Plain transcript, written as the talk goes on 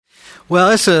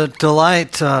Well, it's a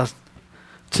delight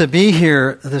to be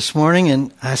here this morning,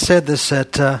 and I said this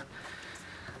at the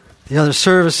other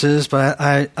services, but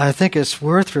I think it's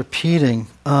worth repeating.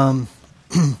 I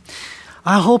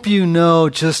hope you know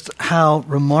just how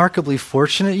remarkably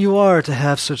fortunate you are to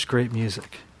have such great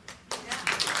music.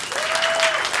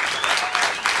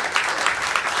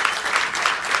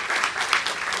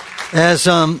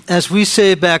 As we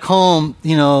say back home,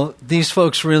 you know, these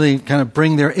folks really kind of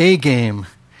bring their A game.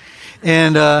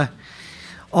 And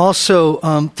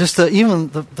also, just even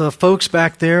the folks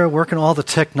back there working all the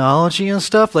technology and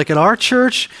stuff. Like at our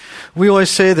church, we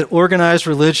always say that organized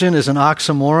religion is an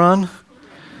oxymoron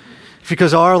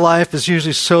because our life is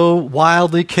usually so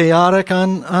wildly chaotic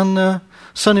on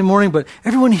Sunday morning. But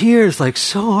everyone here is like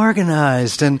so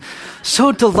organized and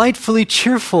so delightfully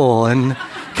cheerful. And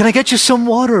can I get you some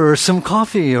water or some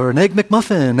coffee or an egg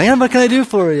McMuffin? And what can I do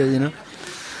for you? You know.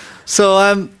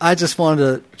 So I just wanted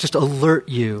to just alert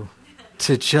you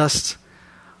to just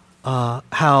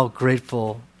how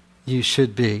grateful you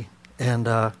should be.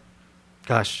 And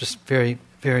just very,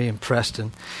 very impressed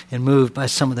and moved by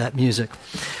some of that music.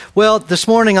 Well, this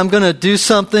morning I'm going to do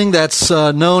something that's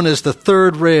known as the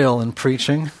third rail in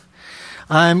preaching.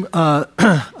 I'm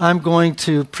going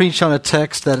to preach on a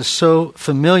text that is so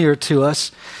familiar to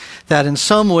us that in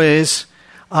some ways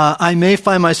I may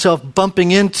find myself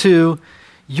bumping into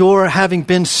your having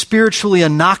been spiritually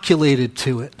inoculated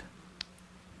to it.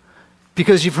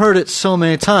 Because you've heard it so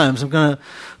many times. I'm going to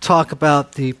talk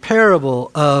about the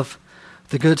parable of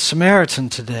the Good Samaritan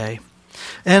today.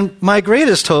 And my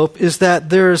greatest hope is that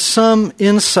there is some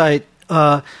insight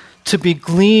to be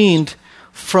gleaned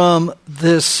from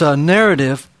this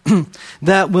narrative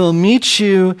that will meet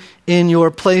you in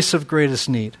your place of greatest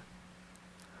need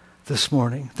this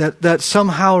morning. That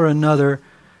somehow or another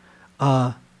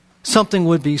something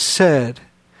would be said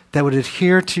that would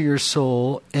adhere to your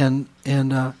soul and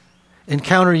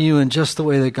encounter you in just the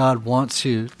way that God wants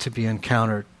you to be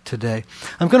encountered today.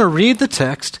 I'm going to read the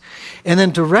text, and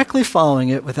then directly following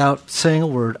it, without saying a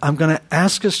word, I'm going to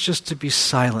ask us just to be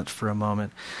silent for a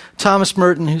moment. Thomas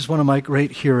Merton, who's one of my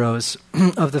great heroes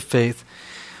of the faith,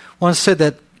 once said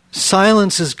that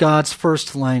silence is God's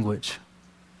first language.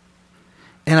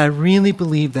 And I really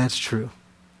believe that's true.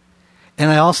 And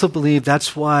I also believe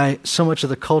that's why so much of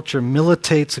the culture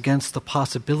militates against the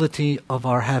possibility of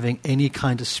our having any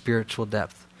kind of spiritual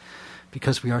depth,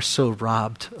 because we are so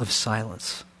robbed of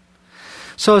silence.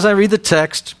 So as I read the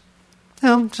text,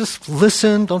 just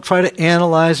listen. Don't try to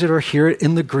analyze it or hear it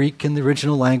in the Greek, in the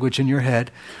original language in your head.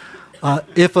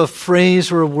 If a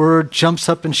phrase or a word jumps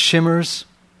up and shimmers,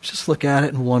 just look at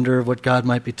it and wonder what God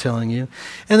might be telling you.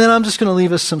 And then I'm just going to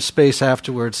leave us some space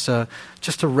afterwards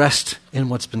just to rest in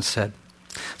what's been said.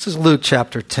 This is Luke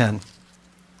chapter 10.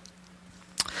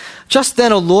 Just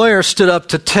then a lawyer stood up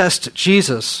to test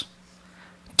Jesus.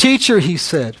 "Teacher," he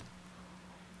said,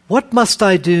 "what must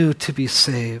I do to be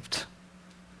saved?"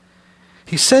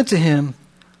 He said to him,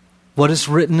 "What is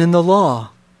written in the law?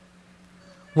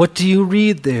 What do you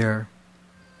read there?"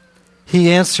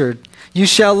 He answered, "You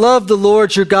shall love the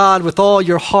Lord your God with all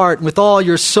your heart, and with all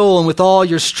your soul, and with all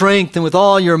your strength, and with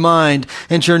all your mind,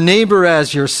 and your neighbor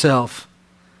as yourself."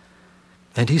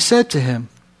 And he said to him,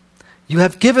 "You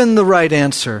have given the right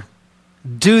answer.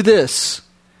 Do this,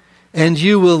 and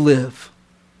you will live."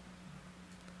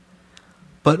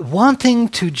 But wanting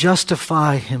to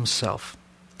justify himself,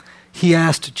 he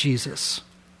asked Jesus,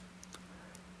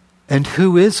 "And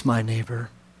who is my neighbor?"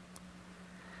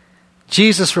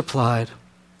 Jesus replied,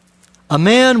 "A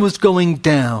man was going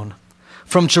down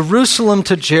from Jerusalem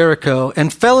to Jericho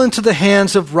and fell into the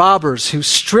hands of robbers who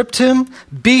stripped him,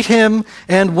 beat him,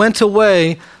 and went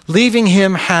away, leaving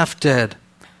him half dead.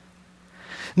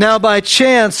 Now by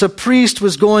chance a priest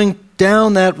was going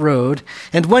down that road,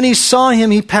 and when he saw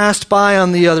him, he passed by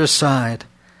on the other side.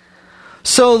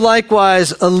 So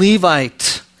likewise a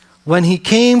Levite, when he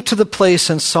came to the place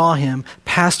and saw him,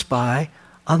 passed by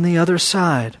on the other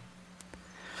side.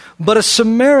 But a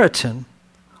Samaritan,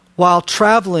 while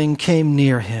traveling, came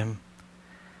near him,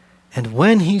 and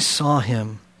when he saw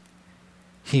him,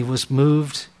 he was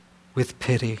moved with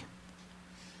pity.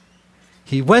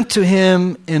 He went to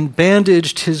him and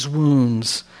bandaged his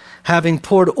wounds, having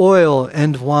poured oil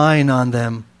and wine on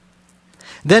them.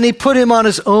 Then he put him on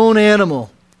his own animal,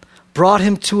 brought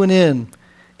him to an inn,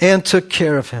 and took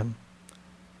care of him.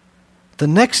 The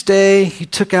next day he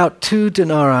took out 2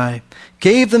 denarii,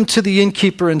 gave them to the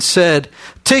innkeeper, and said,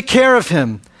 'Take care of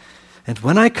him, and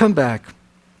when I come back,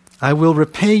 I will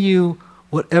repay you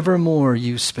whatever more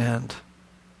you spend.'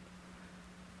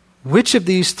 Which of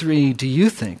these 3 do you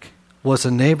think was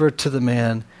a neighbor to the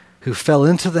man who fell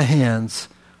into the hands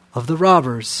of the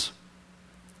robbers.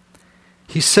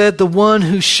 He said, the one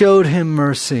who showed him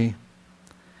mercy.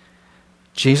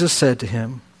 Jesus said to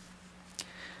him,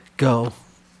 go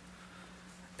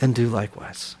and do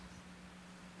likewise.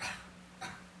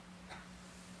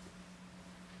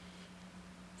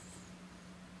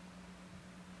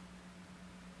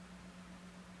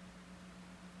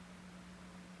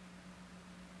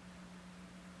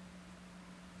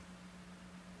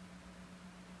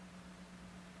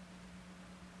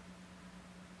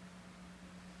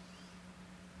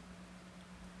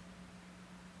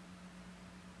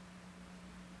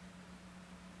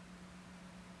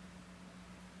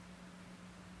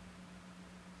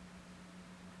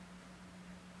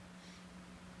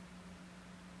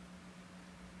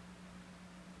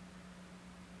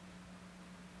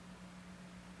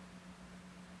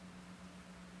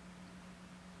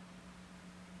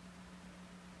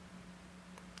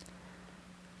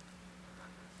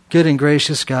 Good and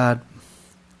gracious God,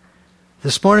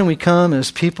 this morning we come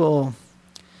as people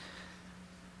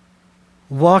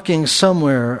walking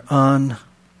somewhere on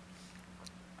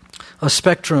a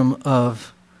spectrum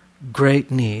of great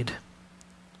need.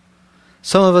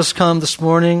 Some of us come this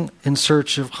morning in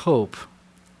search of hope.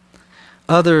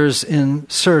 Others in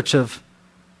search of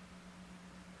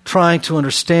trying to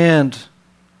understand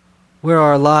where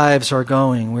our lives are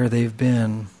going, where they've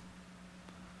been.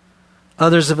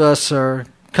 Others of us are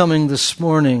coming this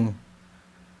morning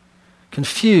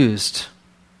confused,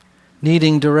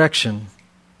 needing direction.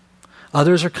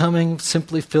 Others are coming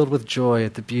simply filled with joy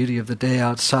at the beauty of the day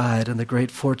outside and the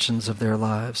great fortunes of their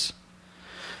lives.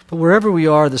 But wherever we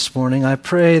are this morning, I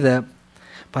pray that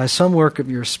by some work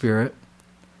of your Spirit,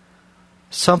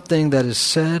 something that is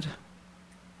said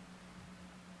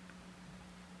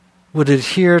would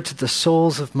adhere to the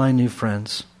souls of my new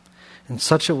friends in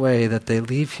such a way that they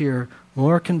leave here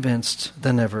more convinced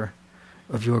than ever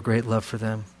of your great love for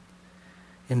them.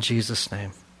 In Jesus'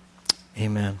 name,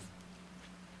 amen.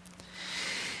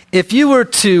 If you were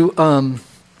to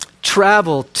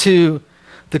travel to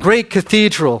the great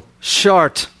cathedral,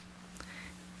 Chartres,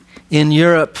 in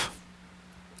Europe,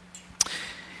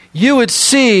 you would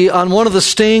see on one of the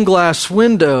stained glass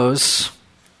windows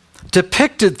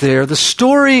depicted there the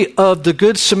story of the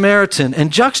Good Samaritan,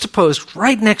 and juxtaposed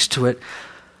right next to it,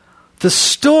 the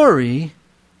story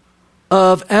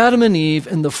of Adam and Eve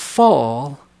and the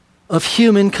fall of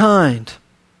humankind.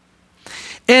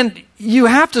 And you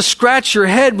have to scratch your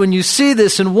head when you see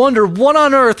this and wonder, what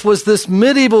on earth was this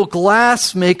medieval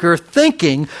glassmaker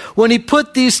thinking when he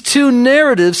put these two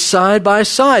narratives side by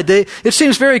side? It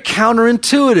seems very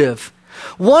counterintuitive.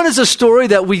 One is a story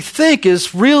that we think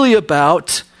is really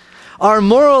about our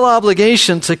moral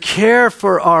obligation to care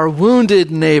for our wounded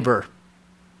neighbor.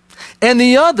 And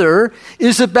the other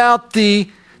is about the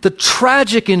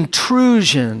tragic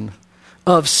intrusion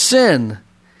of sin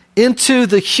into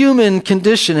the human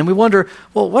condition. And we wonder,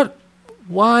 well,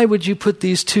 why would you put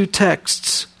these two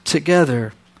texts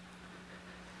together?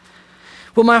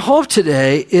 Well, my hope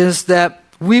today is that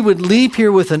we would leave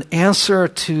here with an answer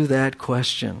to that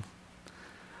question.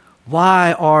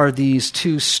 Why are these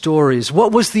two stories?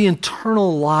 What was the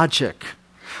internal logic?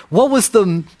 What was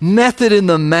the method in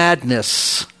the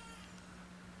madness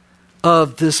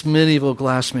of this medieval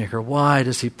glassmaker? Why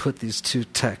does he put these two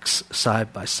texts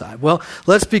side by side? Well,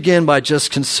 let's begin by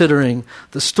just considering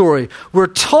the story. We're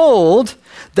told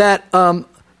that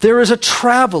there is a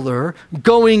traveler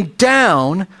going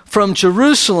down from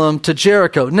Jerusalem to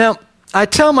Jericho. Now, I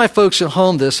tell my folks at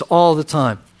home this all the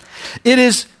time. It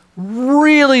is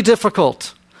really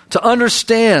difficult to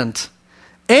understand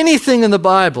anything in the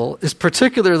Bible, is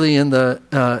particularly in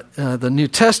the New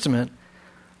Testament,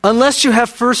 unless you have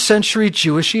first century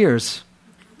Jewish ears.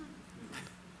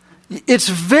 It's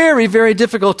very, very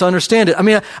difficult to understand it. I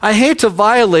mean, I hate to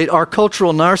violate our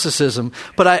cultural narcissism,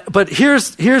 but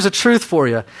here's a truth for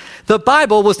you. The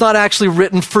Bible was not actually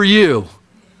written for you.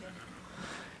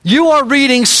 You are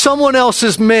reading someone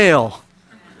else's mail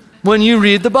when you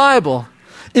read the Bible.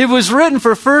 It was written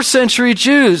for first century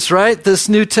Jews, right? This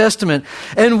New Testament.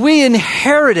 And we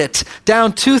inherit it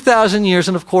down 2,000 years.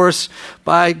 And of course,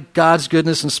 by God's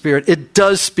goodness and Spirit, it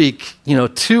does speak,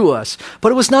 to us.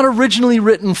 But it was not originally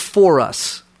written for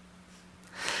us.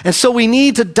 And so we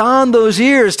need to don those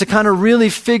ears to kind of really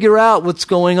figure out what's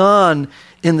going on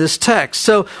in this text.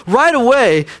 So right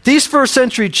away, these first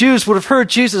century Jews would have heard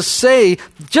Jesus say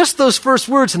just those first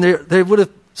words, and they would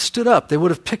have stood up. They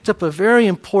would have picked up a very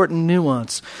important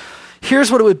nuance. Here's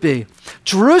what it would be.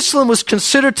 Jerusalem was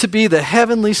considered to be the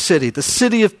heavenly city, the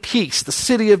city of peace, the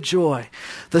city of joy,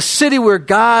 the city where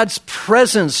God's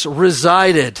presence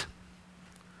resided.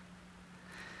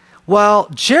 While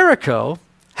Jericho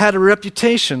had a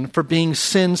reputation for being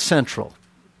sin central.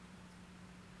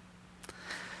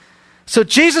 So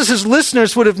Jesus'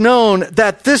 listeners would have known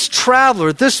that this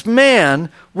traveler, this man,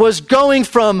 was going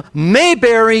from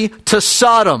Mayberry to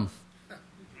Sodom,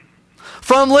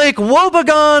 from Lake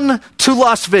Wobegon to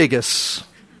Las Vegas.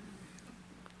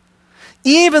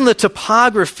 Even the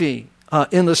topography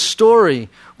in the story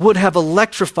would have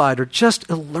electrified or just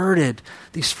alerted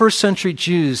these first century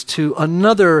Jews to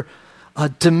another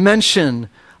dimension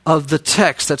of the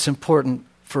text that's important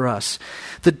for us.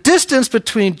 The distance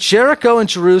between Jericho and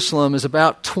Jerusalem is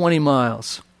about 20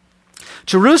 miles.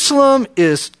 Jerusalem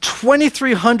is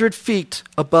 2,300 feet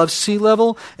above sea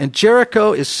level, and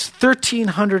Jericho is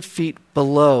 1,300 feet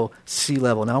below sea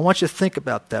level. Now, I want you to think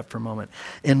about that for a moment.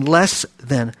 In less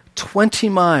than 20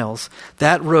 miles,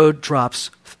 that road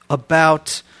drops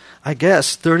about,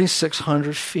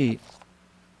 3,600 feet.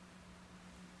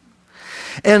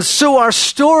 And so our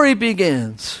story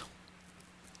begins.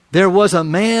 There was a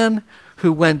man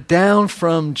who went down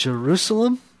from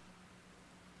Jerusalem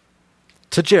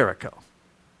to Jericho.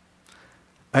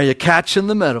 Are you catching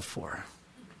the metaphor?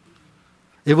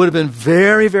 It would have been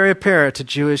very, very apparent to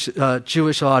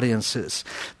Jewish audiences.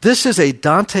 This is a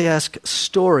Dante-esque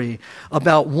story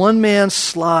about one man's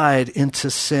slide into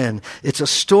sin. It's a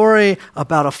story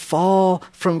about a fall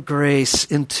from grace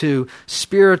into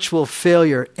spiritual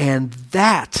failure. And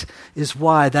that is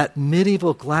why that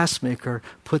medieval glassmaker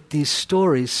put these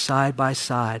stories side by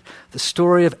side. The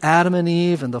story of Adam and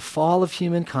Eve and the fall of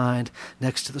humankind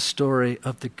next to the story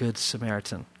of the Good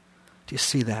Samaritan. Do you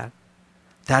see that?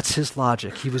 That's his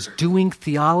logic. He was doing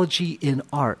theology in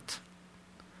art.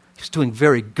 He was doing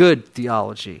very good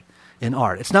theology in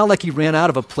art. It's not like he ran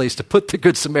out of a place to put the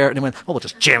Good Samaritan and went, we'll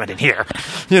just jam it in here.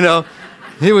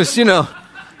 He was,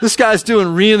 this guy's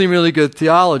doing really, really good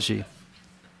theology.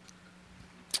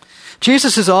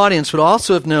 Jesus' audience would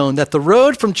also have known that the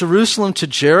road from Jerusalem to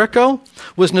Jericho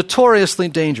was notoriously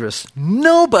dangerous.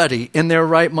 Nobody in their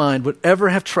right mind would ever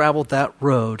have traveled that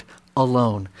road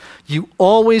alone. You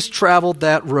always traveled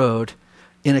that road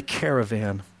in a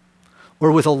caravan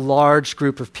or with a large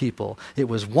group of people. It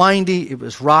was windy, it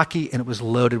was rocky, and it was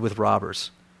loaded with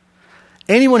robbers.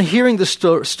 Anyone hearing the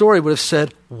story would have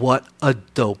said, what a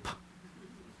dope.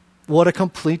 What a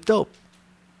complete dope.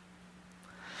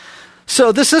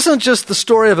 So this isn't just the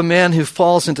story of a man who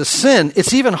falls into sin.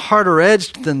 It's even harder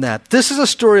edged than that. This is a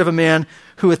story of a man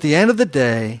who at the end of the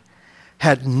day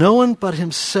had no one but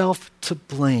himself to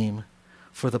blame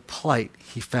for the plight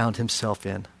he found himself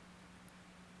in.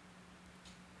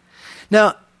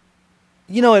 Now,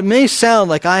 it may sound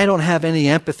like I don't have any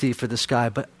empathy for this guy,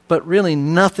 but really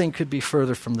nothing could be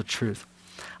further from the truth.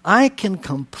 I can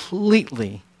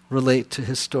completely relate to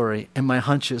his story, and my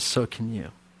hunch is so can you.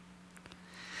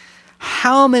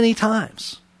 How many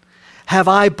times have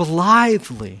I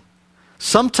blithely,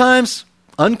 sometimes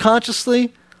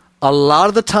unconsciously, a lot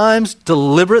of the times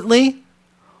deliberately,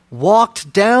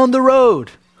 walked down the road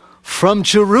from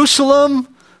Jerusalem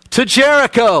to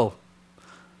Jericho?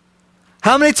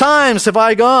 How many times have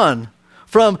I gone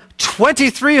from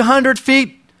 2,300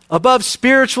 feet above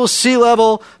spiritual sea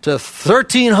level to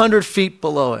 1,300 feet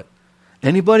below it?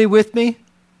 Anybody with me?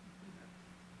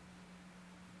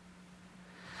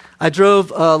 I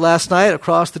drove last night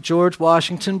across the George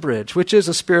Washington Bridge, which is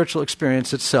a spiritual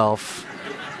experience itself.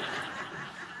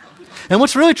 And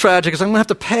what's really tragic is I'm going to have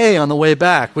to pay on the way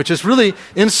back, which is really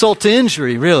insult to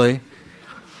injury, really.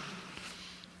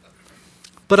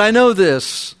 But I know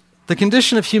this. The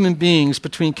condition of human beings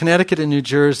between Connecticut and New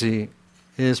Jersey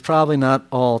is probably not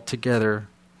altogether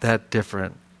that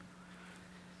different.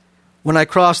 When I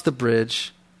crossed the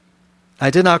bridge, I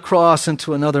did not cross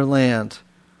into another land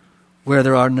where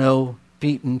there are no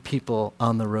beaten people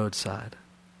on the roadside.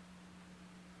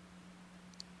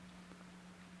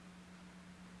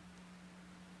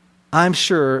 I'm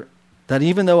sure that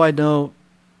even though I know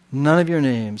none of your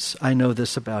names, I know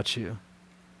this about you.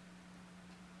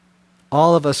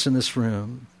 All of us in this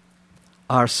room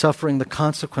are suffering the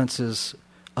consequences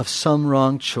of some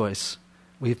wrong choice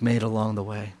we've made along the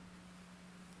way.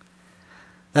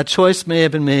 That choice may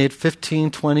have been made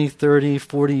 15, 20, 30,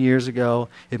 40 years ago.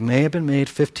 It may have been made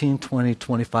 15, 20,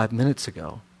 25 minutes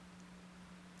ago.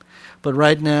 But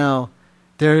right now,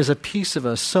 there is a piece of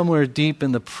us somewhere deep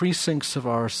in the precincts of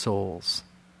our souls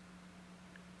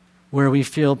where we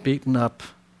feel beaten up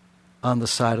on the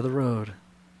side of the road.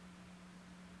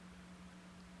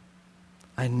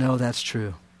 I know that's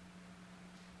true.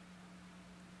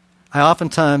 I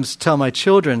oftentimes tell my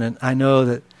children, and I know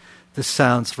that this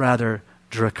sounds rather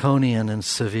draconian and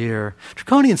severe.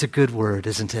 Draconian's a good word,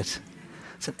 isn't it?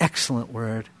 It's an excellent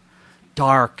word.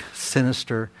 dark,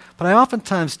 sinister. But I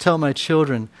oftentimes tell my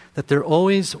children that they're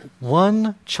always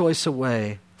one choice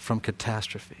away from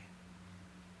catastrophe.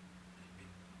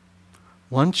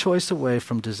 One choice away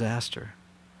from disaster.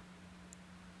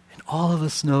 And all of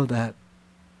us know that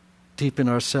deep in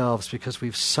ourselves because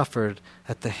we've suffered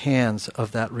at the hands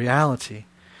of that reality.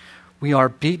 We are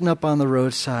beaten up on the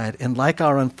roadside, and like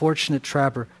our unfortunate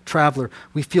traveler,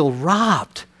 we feel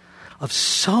robbed of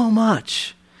so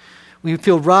much. We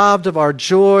feel robbed of our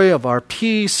joy, of our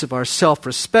peace, of our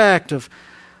self-respect, of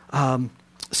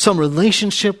some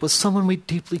relationship with someone we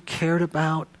deeply cared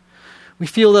about. We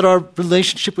feel that our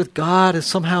relationship with God has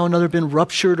somehow or another been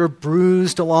ruptured or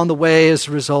bruised along the way as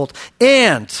a result.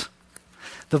 And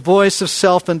the voice of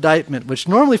self-indictment, which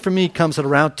normally for me comes at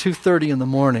around 2:30 in the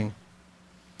morning,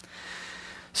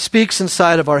 speaks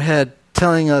inside of our head,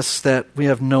 telling us that we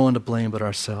have no one to blame but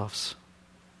ourselves.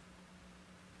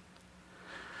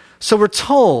 So we're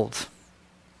told,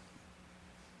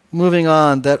 moving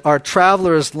on, that our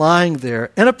traveler is lying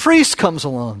there, and a priest comes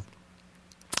along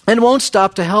and won't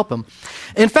stop to help him.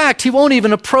 In fact, he won't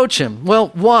even approach him. Well,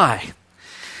 why?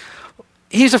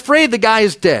 He's afraid the guy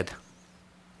is dead.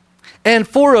 And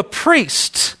for a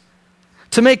priest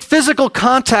to make physical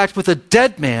contact with a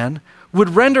dead man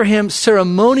would render him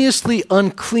ceremoniously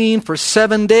unclean for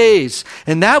 7 days.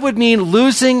 And that would mean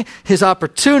losing his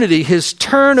opportunity, his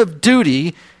turn of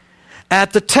duty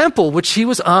at the temple, which he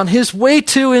was on his way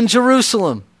to in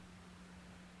Jerusalem.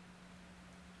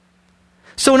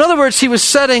 So in other words, he was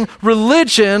setting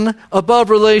religion above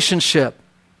relationship.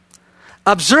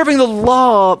 Observing the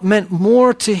law meant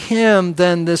more to him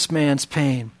than this man's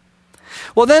pain.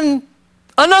 Well, then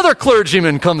another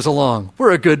clergyman comes along.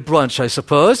 We're a good bunch, I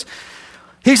suppose.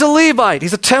 He's a Levite.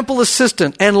 He's a temple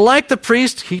assistant. And like the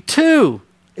priest, he too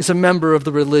is a member of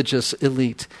the religious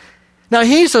elite. Now,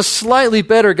 he's a slightly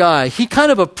better guy. He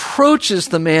kind of approaches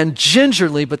the man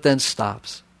gingerly, but then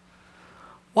stops.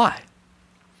 Why?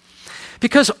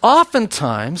 Because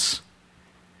oftentimes,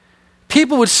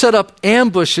 people would set up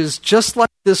ambushes just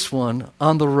like this one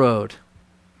on the road.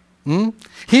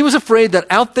 He was afraid that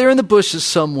out there in the bushes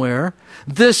somewhere,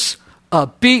 this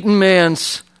beaten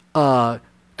man's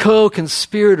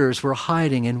co-conspirators were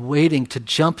hiding and waiting to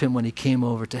jump him when he came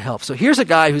over to help. So here's a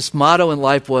guy whose motto in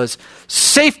life was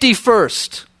safety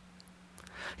first.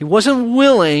 He wasn't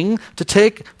willing to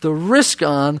take the risk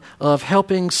on of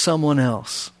helping someone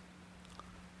else.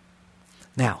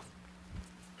 Now,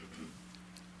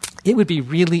 it would be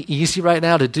really easy right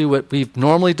now to do what we've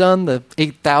normally done, the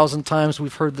 8,000 times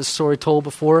we've heard this story told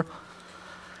before,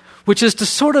 which is to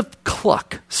sort of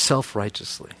cluck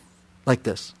self-righteously, like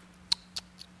this.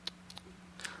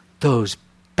 Those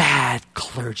bad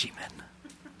clergymen.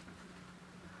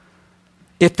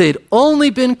 If they'd only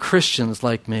been Christians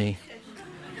like me,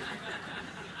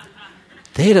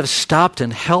 they'd have stopped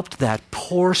and helped that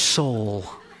poor soul.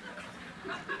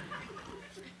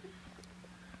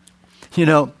 You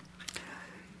know,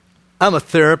 I'm a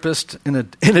therapist in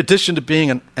addition to being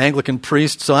an Anglican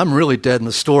priest, so I'm really dead in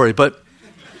the story. But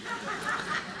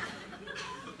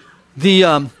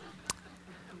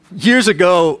years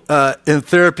ago in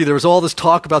therapy, there was all this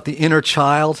talk about the inner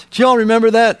child. Do you all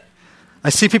remember that? I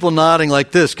see people nodding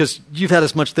like this because you've had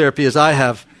as much therapy as I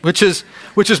have, which is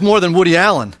more than Woody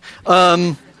Allen.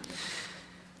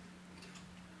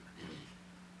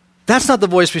 That's not the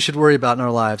voice we should worry about in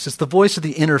our lives. It's the voice of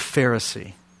the inner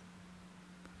Pharisee.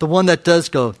 The one that does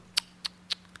go,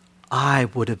 I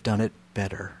would have done it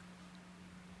better.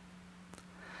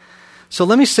 So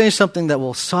let me say something that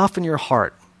will soften your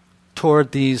heart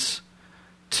toward these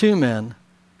two men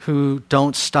who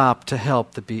don't stop to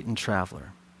help the beaten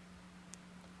traveler.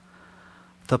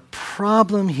 The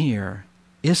problem here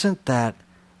isn't that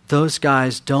those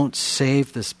guys don't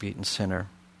save this beaten sinner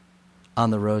on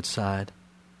the roadside.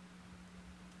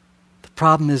 The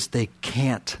problem is they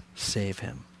can't save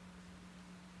him.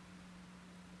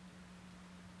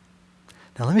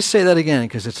 Now let me say that again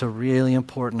because it's a really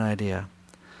important idea.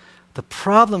 The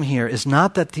problem here is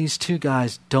not that these two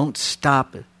guys don't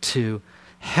stop to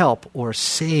help or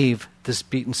save this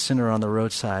beaten sinner on the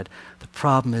roadside. The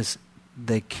problem is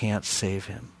they can't save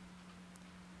him.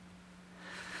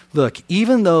 Look,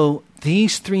 even though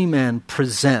these three men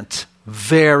present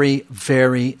very,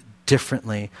 very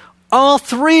differently, all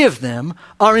three of them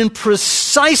are in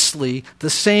precisely the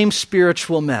same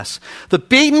spiritual mess. The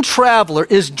beaten traveler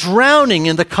is drowning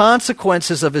in the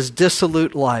consequences of his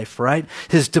dissolute life, right?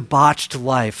 His debauched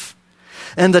life.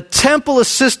 And the temple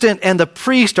assistant and the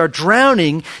priest are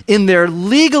drowning in their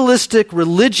legalistic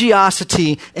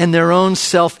religiosity and their own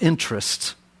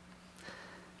self-interest.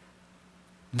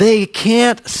 They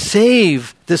can't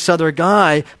save this other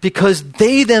guy because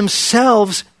they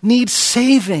themselves need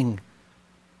saving.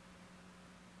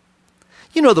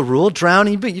 You know the rule,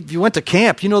 drowning, but if you went to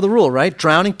camp, you know the rule, right?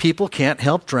 Drowning people can't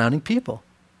help drowning people.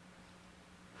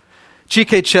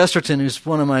 G.K. Chesterton, who's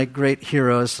one of my great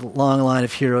heroes, a long line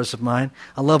of heroes of mine,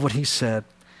 I love what he said.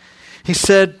 He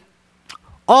said,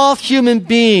 all human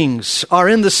beings are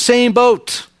in the same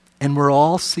boat, and we're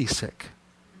all seasick.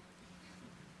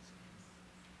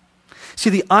 See,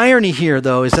 the irony here,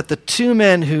 though, is that the two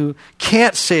men who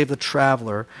can't save the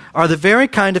traveler are the very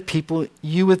kind of people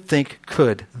you would think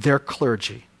could. They're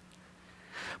clergy.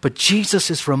 But Jesus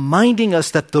is reminding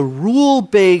us that the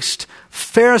rule-based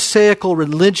Pharisaical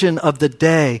religion of the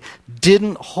day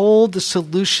didn't hold the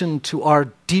solution to our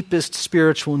deepest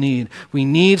spiritual need. We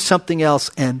need something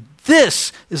else, and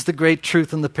this is the great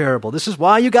truth in the parable. This is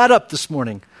why you got up this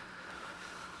morning.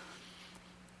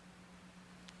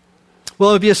 Well,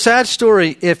 it would be a sad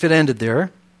story if it ended there.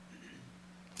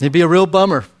 It'd be a real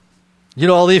bummer.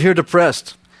 You'd all leave here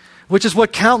depressed, which is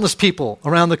what countless people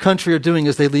around the country are doing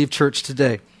as they leave church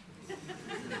today.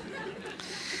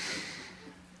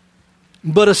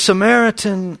 But a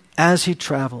Samaritan, as he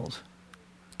traveled,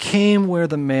 came where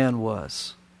the man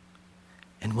was.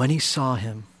 And when he saw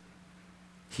him,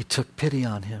 he took pity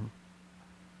on him.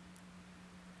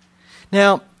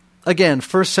 Now, again,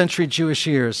 first century Jewish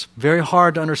ears, very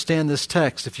hard to understand this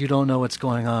text if you don't know what's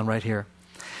going on right here.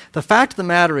 The fact of the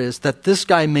matter is that this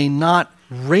guy may not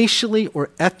racially or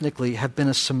ethnically have been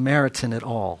a Samaritan at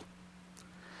all.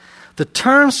 The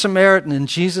term Samaritan in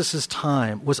Jesus'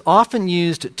 time was often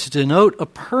used to denote a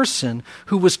person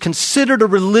who was considered a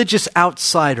religious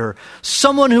outsider,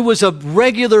 someone who was a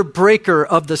regular breaker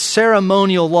of the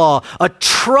ceremonial law, a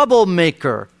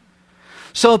troublemaker.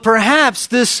 So perhaps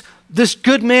this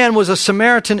good man was a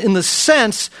Samaritan in the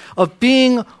sense of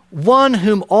being one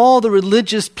whom all the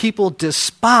religious people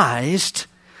despised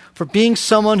for being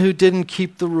someone who didn't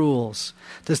keep the rules.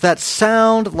 Does that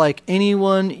sound like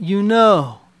anyone you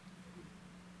know?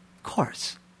 Of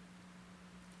course.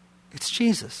 It's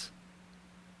Jesus.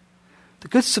 The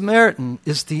Good Samaritan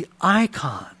is the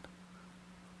icon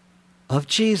of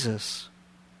Jesus.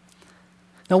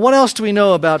 Now, what else do we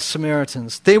know about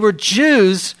Samaritans? They were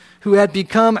Jews who had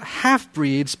become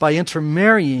half-breeds by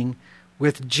intermarrying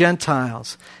with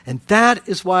Gentiles. And that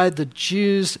is why the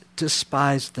Jews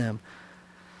despised them.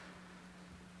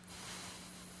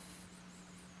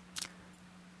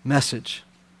 Message.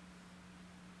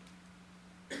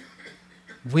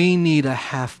 We need a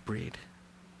half-breed.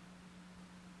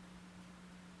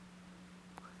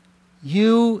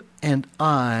 You and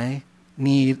I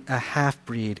need a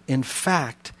half-breed. In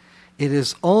fact, it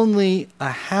is only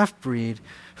a half-breed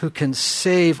who can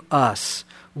save us,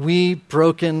 we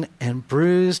broken and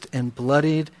bruised and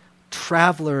bloodied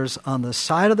travelers on the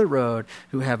side of the road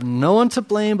who have no one to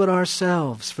blame but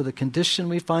ourselves for the condition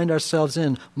we find ourselves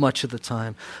in much of the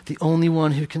time. The only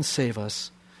one who can save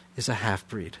us is a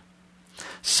half-breed.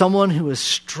 Someone who is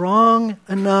strong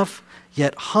enough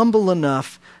yet humble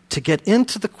enough to get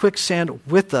into the quicksand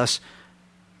with us,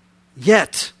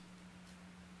 yet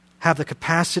have the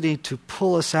capacity to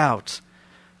pull us out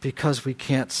because we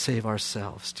can't save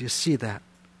ourselves. Do you see that?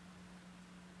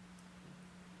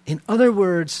 In other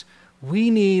words,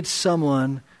 we need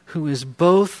someone who is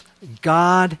both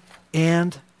God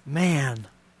and man.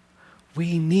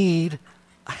 We need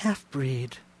a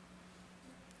half-breed.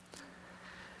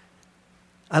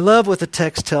 I love what the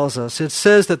text tells us. It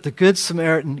says that the Good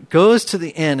Samaritan goes to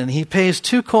the inn and he pays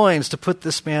 2 coins to put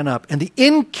this man up. And the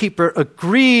innkeeper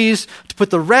agrees to put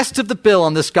the rest of the bill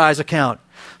on this guy's account.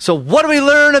 So what do we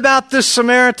learn about this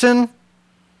Samaritan?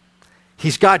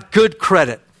 He's got good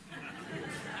credit.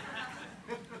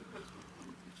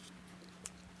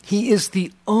 He is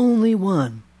the only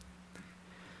one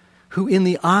who, in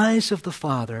the eyes of the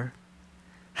Father,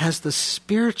 has the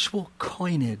spiritual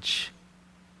coinage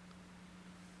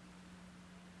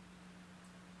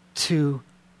to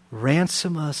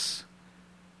ransom us,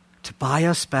 to buy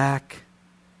us back,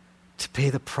 to pay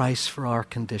the price for our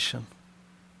condition.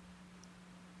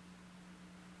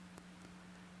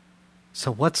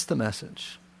 So what's the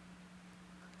message?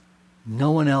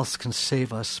 No one else can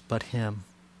save us but him.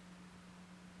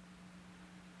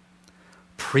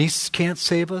 Priests can't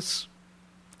save us.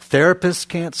 Therapists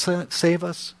can't save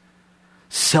us.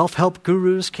 Self-help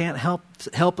gurus can't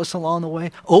help us along the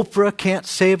way. Oprah can't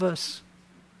save us.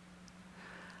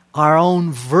 Our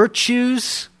own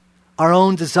virtues, our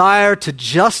own desire to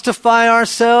justify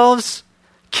ourselves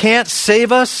can't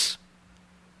save us.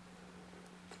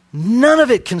 None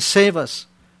of it can save us.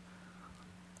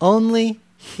 Only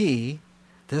he,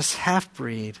 this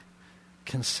half-breed,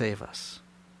 can save us.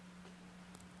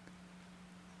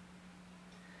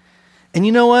 And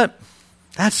you know what?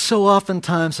 That's so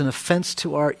oftentimes an offense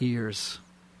to our ears.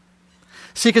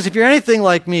 See, because if you're anything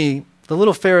like me, the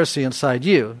little Pharisee inside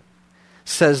you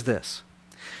says this,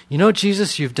 you know,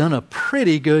 Jesus, you've done a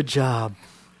pretty good job.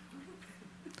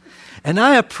 And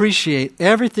I appreciate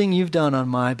everything you've done on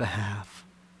my behalf.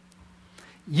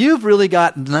 You've really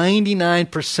got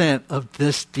 99% of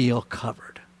this deal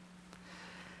covered.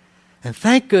 And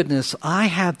thank goodness I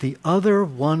have the other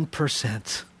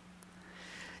 1%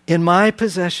 in my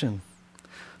possession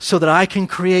so that I can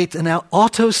create an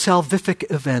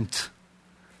auto-salvific event.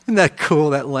 Isn't that cool,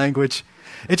 that language?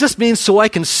 It just means so I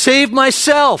can save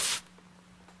myself.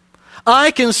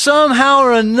 I can somehow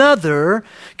or another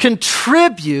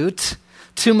contribute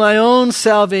to my own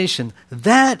salvation.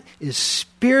 That is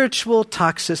spiritual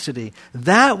toxicity.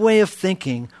 That way of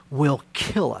thinking will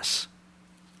kill us.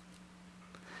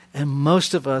 And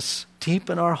most of us, deep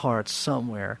in our hearts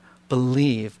somewhere,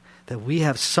 believe that we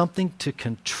have something to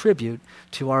contribute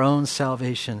to our own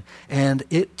salvation. And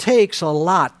it takes a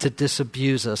lot to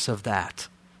disabuse us of that.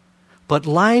 But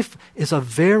life is a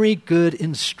very good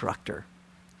instructor.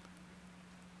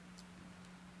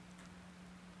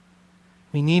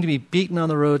 We need to be beaten on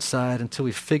the roadside until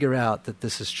we figure out that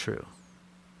this is true.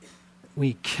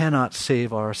 We cannot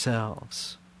save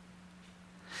ourselves.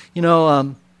 You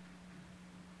know,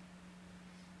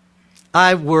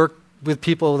 I work with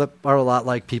people that are a lot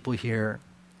like people here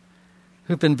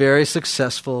who've been very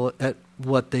successful at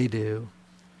what they do.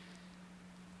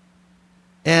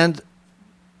 And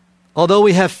although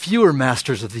we have fewer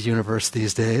masters of the universe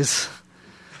these days,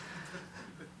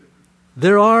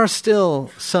 there are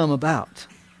still some about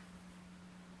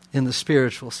in the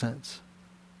spiritual sense.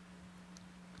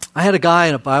 I had a guy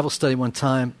in a Bible study one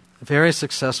time, a very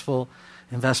successful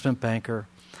investment banker,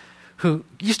 who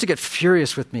used to get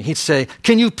furious with me. He'd say,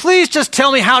 "Can you please just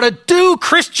tell me how to do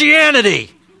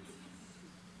Christianity?"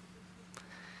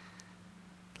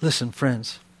 Listen,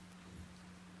 friends,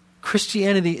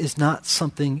 Christianity is not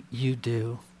something you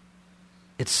do.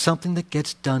 It's something that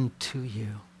gets done to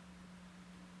you.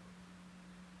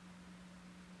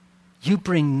 You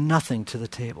bring nothing to the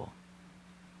table.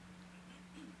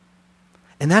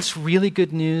 And that's really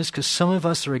good news because some of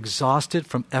us are exhausted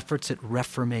from efforts at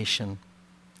reformation,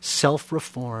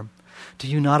 self-reform. Do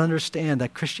you not understand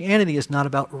that Christianity is not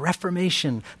about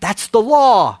reformation? That's the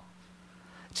law.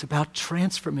 It's about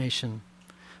transformation,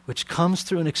 which comes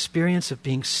through an experience of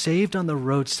being saved on the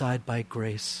roadside by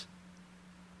grace.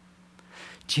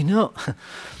 Do you know,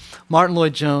 Martin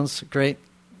Lloyd-Jones, a great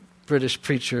British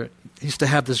preacher, used to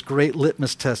have this great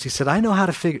litmus test. He said, I know how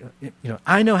to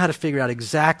figure out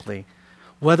exactly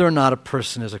whether or not a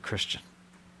person is a Christian.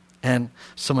 And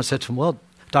someone said to him, well,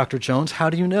 Dr. Jones, how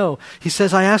do you know? He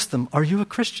says, I asked them, are you a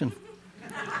Christian?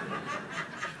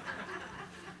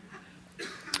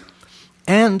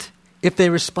 And if they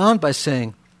respond by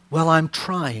saying, well, I'm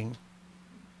trying,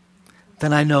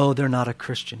 then I know they're not a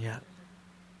Christian yet.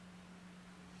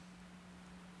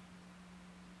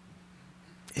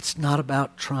 It's not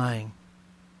about trying.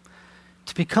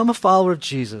 To become a follower of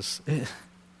Jesus,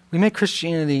 we make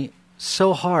Christianity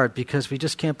so hard because we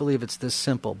just can't believe it's this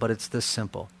simple, but it's this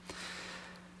simple.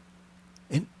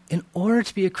 In order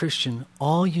to be a Christian,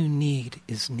 all you need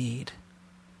is need.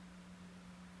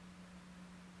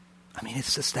 I mean,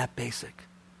 it's just that basic.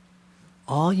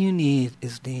 All you need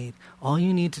is need. All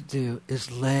you need to do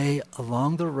is lay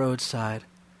along the roadside,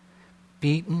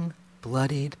 beaten,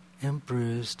 bloodied, and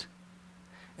bruised.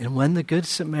 And when the Good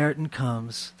Samaritan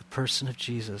comes, the person of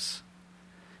Jesus,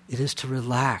 it is to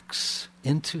relax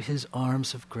into his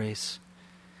arms of grace,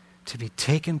 to be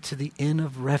taken to the inn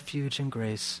of refuge and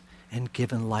grace, and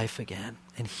given life again,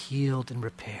 and healed and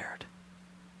repaired.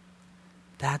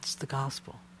 That's the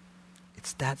gospel.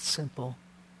 It's that simple.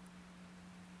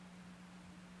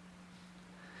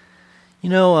 You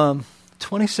know,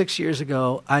 26 years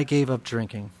ago, I gave up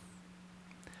drinking.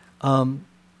 And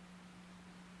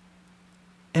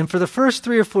for the first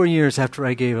 3 or 4 years after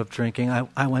I gave up drinking,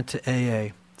 I went to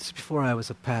AA. This is before I was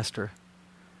a pastor,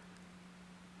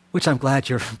 which I'm glad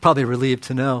you're probably relieved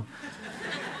to know.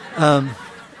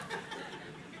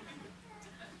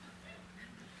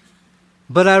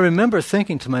 But I remember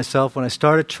thinking to myself when I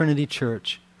started Trinity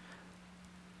Church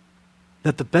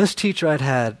that the best teacher I'd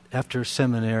had after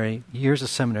seminary, years of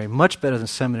seminary, much better than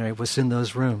seminary, was in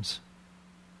those rooms.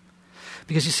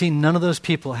 Because you see, none of those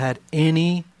people had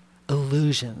any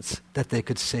illusions that they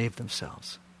could save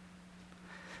themselves.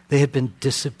 They had been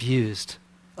disabused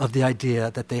of the idea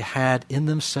that they had in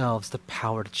themselves the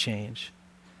power to change.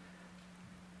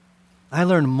 I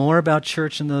learned more about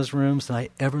church in those rooms than I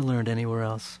ever learned anywhere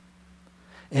else.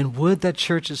 And would that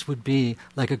churches would be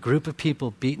like a group of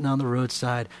people beaten on the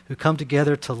roadside who come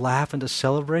together to laugh and to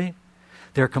celebrate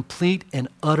their complete and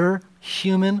utter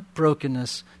human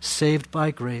brokenness, saved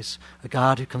by grace, a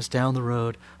God who comes down the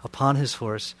road upon his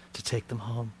horse to take them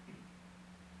home.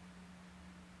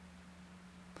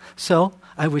 So,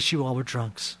 I wish you all were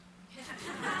drunks.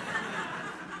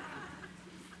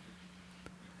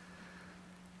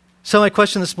 So my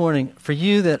question this morning, for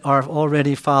you that are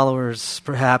already followers,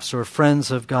 perhaps, or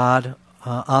friends of God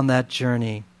on that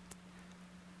journey,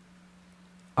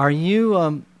 are you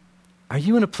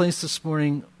in a place this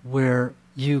morning where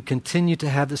you continue to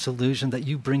have this illusion that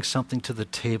you bring something to the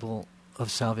table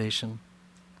of salvation?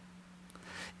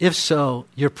 If so,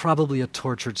 you're probably a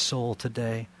tortured soul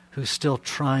today who's still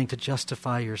trying to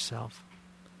justify yourself.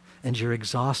 And you're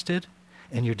exhausted,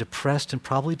 and you're depressed and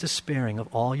probably despairing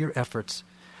of all your efforts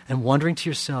and wondering to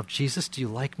yourself, Jesus, do you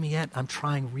like me yet? I'm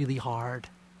trying really hard.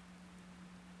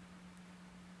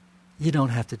 You don't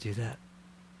have to do that.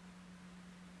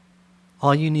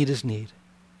 All you need is need.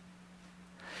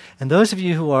 And those of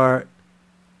you who are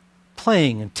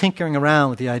playing and tinkering around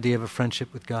with the idea of a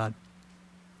friendship with God,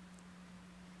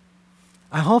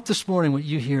 I hope this morning what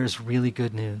you hear is really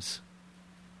good news.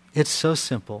 It's so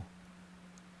simple.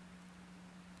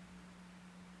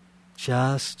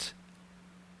 Just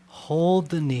hold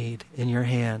the need in your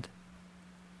hand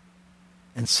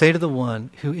and say to the one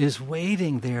who is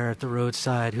waiting there at the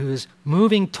roadside, who is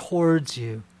moving towards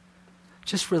you,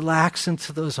 just relax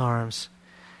into those arms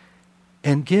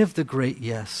and give the great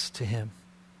yes to him.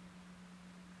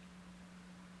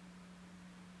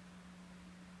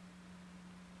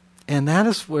 And that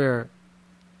is where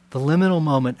the liminal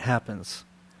moment happens,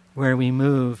 where we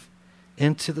move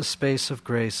into the space of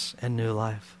grace and new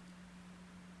life.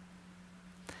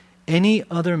 Any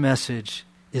other message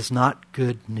is not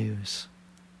good news.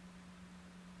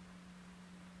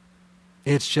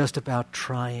 It's just about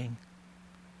trying.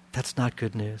 That's not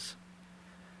good news.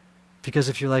 Because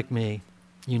if you're like me,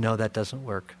 you know that doesn't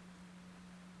work.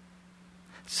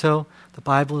 So the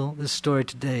Bible, this story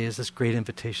today, is this great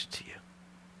invitation to you.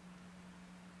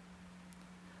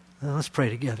 Now let's pray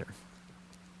together.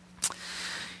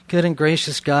 Good and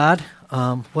gracious God,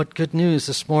 what good news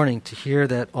this morning to hear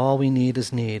that all we need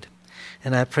is need.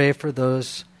 And I pray for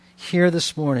those here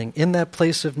this morning in that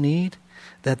place of need,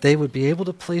 that they would be able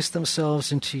to place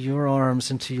themselves into your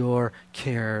arms, into your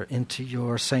care, into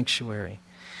your sanctuary.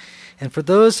 And for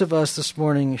those of us this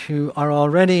morning who are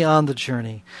already on the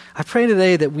journey, I pray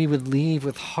today that we would leave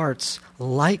with hearts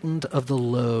lightened of the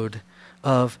load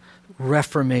of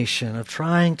reformation, of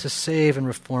trying to save and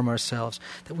reform ourselves,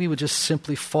 that we would just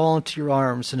simply fall into your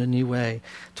arms in a new way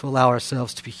to allow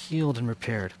ourselves to be healed and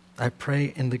repaired. I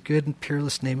pray in the good and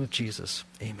peerless name of Jesus.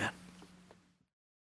 Amen.